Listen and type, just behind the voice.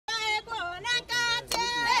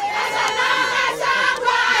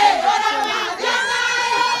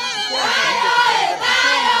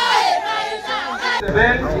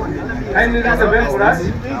bell. Kindly ring the bell for us.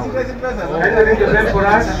 Kindly ring the bell for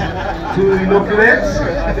us to inaugurate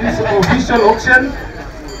this official auction.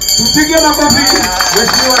 Tupige makofi.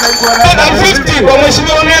 Mheshimiwa Naibu wa Rais. 150 kwa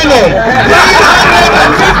Mheshimiwa Ngeno.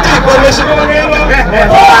 150 kwa Mheshimiwa Ngeno.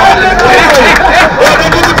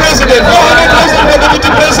 Deputy President. 400,000 for Deputy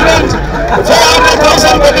President.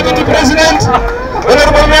 400,000 for Deputy President.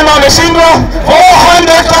 Honorable Ngeno ameshindwa.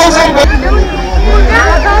 400,000.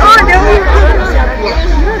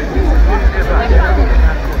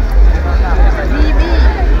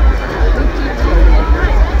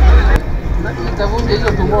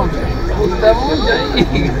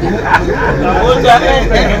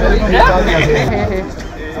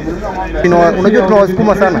 Unajua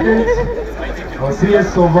tunawasukuma sana.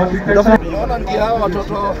 Naona ndio hao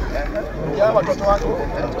watoto wako.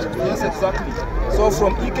 Yes, exactly. So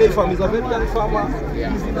from EK farm is a very young farmer.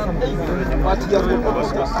 He's in an 8, but he has got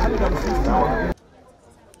almost 150.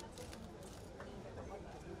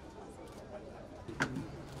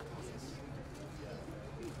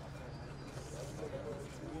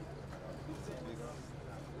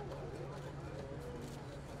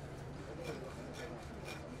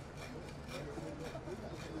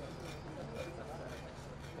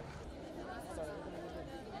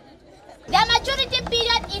 The maturity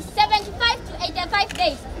period is 75 to 85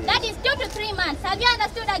 days. That is 2 to 3 months. Have you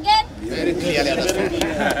understood again? Very clearly understood.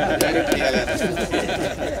 Very clearly understood.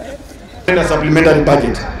 Na supplementary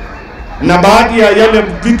budget. Na baadhi ya yale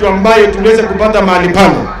vitu ambayo tuweze kupata mahali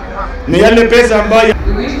pale ni yale pesa ambayo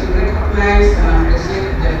we wish to recognize and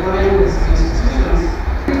appreciate the following institutions.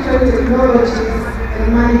 Technologies and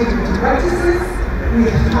management practices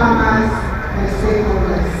with farmers and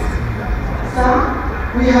stakeholders.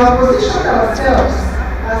 We have positioned ourselves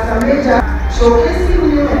as a major showcasing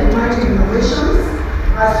new and emerging innovations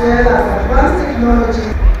as well as advanced technology,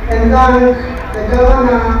 and thank the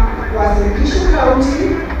Governor of Kishu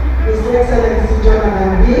County, His Excellency John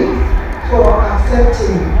Nandi, for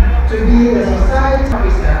accepting to be the society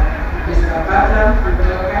officer, Mr. Batra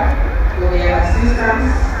Kutoka, for their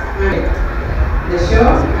assistance. The show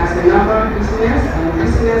has a number of business and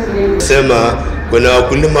business leaders. Sema kuna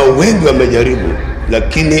wakulima wengi wamejaribu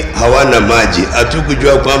lakini hawana maji.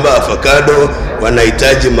 Hatukujua kwamba avocado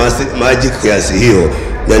wanahitaji maji kiasi hiyo.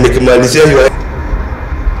 Na nikimalizia hiyo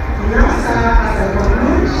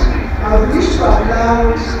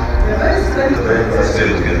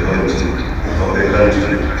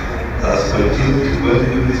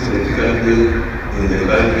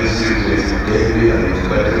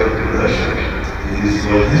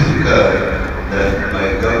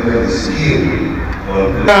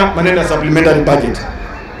maneno supplementary budget.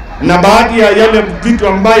 Na baadhi ya yale vitu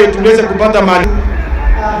ambayo tuweze kupata mali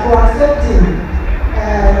for accepting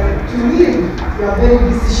to leave your very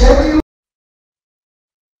busy schedule.